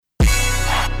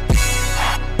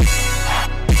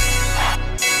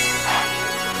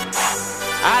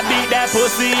that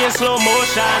pussy in slow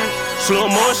motion, slow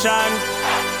motion,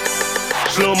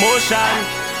 slow motion,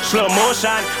 slow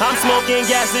motion. I'm smoking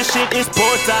gas, this shit is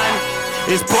potent,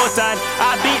 it's potent.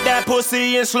 I beat that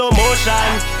pussy in slow motion,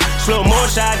 slow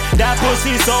motion. That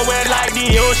pussy so wet like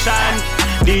the ocean,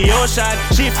 the ocean.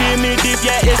 She feel me deep,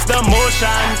 yeah, it's the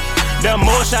motion, the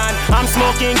motion. I'm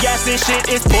smoking gas, this shit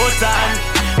is potent,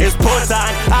 it's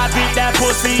potent. I beat that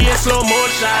pussy in slow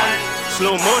motion,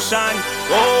 slow motion.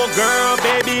 Oh girl,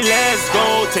 baby, let's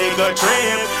go take a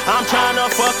trip. I'm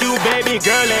tryna fuck you, baby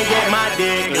girl, and get my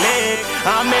dick lit.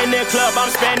 I'm in the club,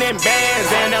 I'm spending bands,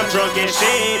 and I'm drunk as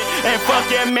shit. And fuck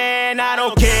your man, I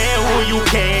don't care who you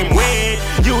came with.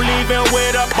 You leaving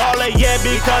with a baller, yeah,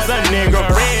 because a nigga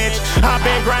rich. I've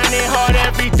been grinding hard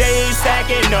every day,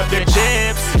 stacking up the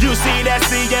chips. You see that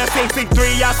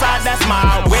CM63 outside, that's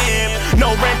my whip.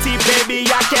 No renty, baby,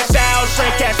 I cash out,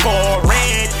 straight cash for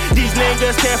rent. These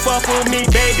niggas can't fuck with me,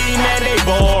 baby, man, they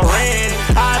boring.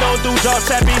 I don't do job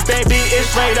trappies, baby,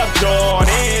 it's straight up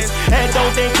Jordans. And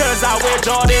don't think cause I wear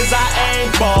Jordans, I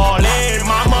ain't ballin'.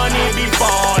 My money be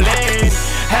fallin'.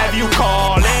 Have you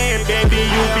callin', baby,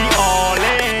 you be all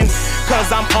in. Cause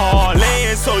I'm all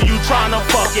in, so you tryna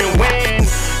fucking win.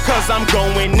 Cause I'm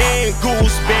going in,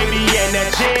 goose, baby, and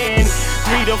that gin.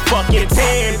 3 to fucking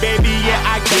 10, baby, yeah,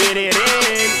 I get it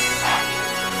in.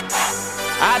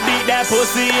 I beat that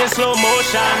pussy in slow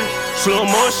motion, slow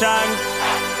motion,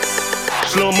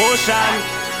 slow motion,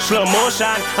 slow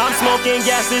motion. I'm smoking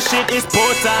gas, this shit is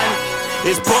potent,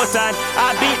 it's potent.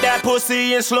 I beat that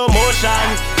pussy in slow motion,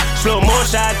 slow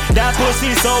motion. That pussy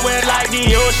so wet like the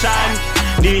ocean,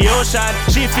 the ocean.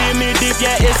 She feel me deep,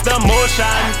 yeah, it's the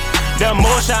motion, the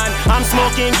motion. I'm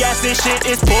smoking gas, this shit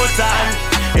is potent,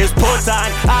 it's potent.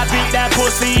 I beat that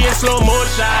pussy in slow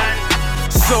motion.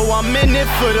 So I'm in it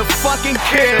for the fucking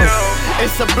kill.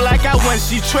 It's a blackout when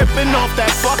she tripping off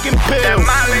that fucking pill.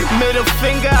 Middle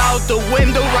finger out the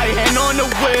window, right hand on the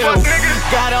wheel.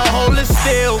 Gotta hold it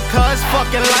still, cause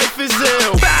fucking life is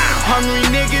ill. Hungry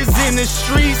niggas in the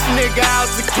streets, nigga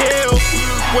out to kill.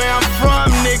 Where I'm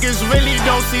from, niggas really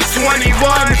don't see 21.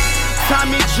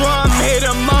 Tommy drum, hit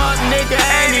him up, nigga,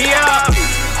 and he up.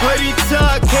 Hoodie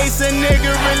tuck, case a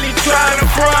nigga really try to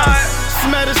front.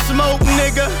 Smell the smoke,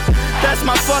 nigga, that's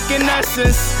my fucking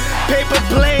essence. Paper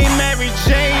plane, Mary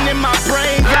Jane in my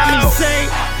brain got me sane.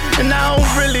 And I don't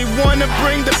really wanna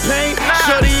bring the pain.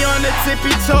 Shorty on the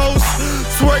tippy toes,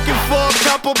 twerking for a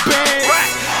couple bands.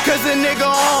 Cause a nigga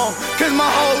on, cause my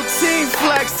whole team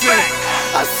flexing.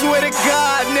 I swear to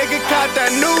God, nigga caught that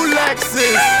new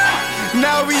Lexus.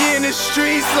 Now we in the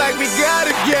streets like we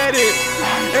gotta get it.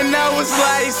 And now it's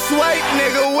like swipe,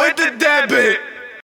 nigga, with the debit.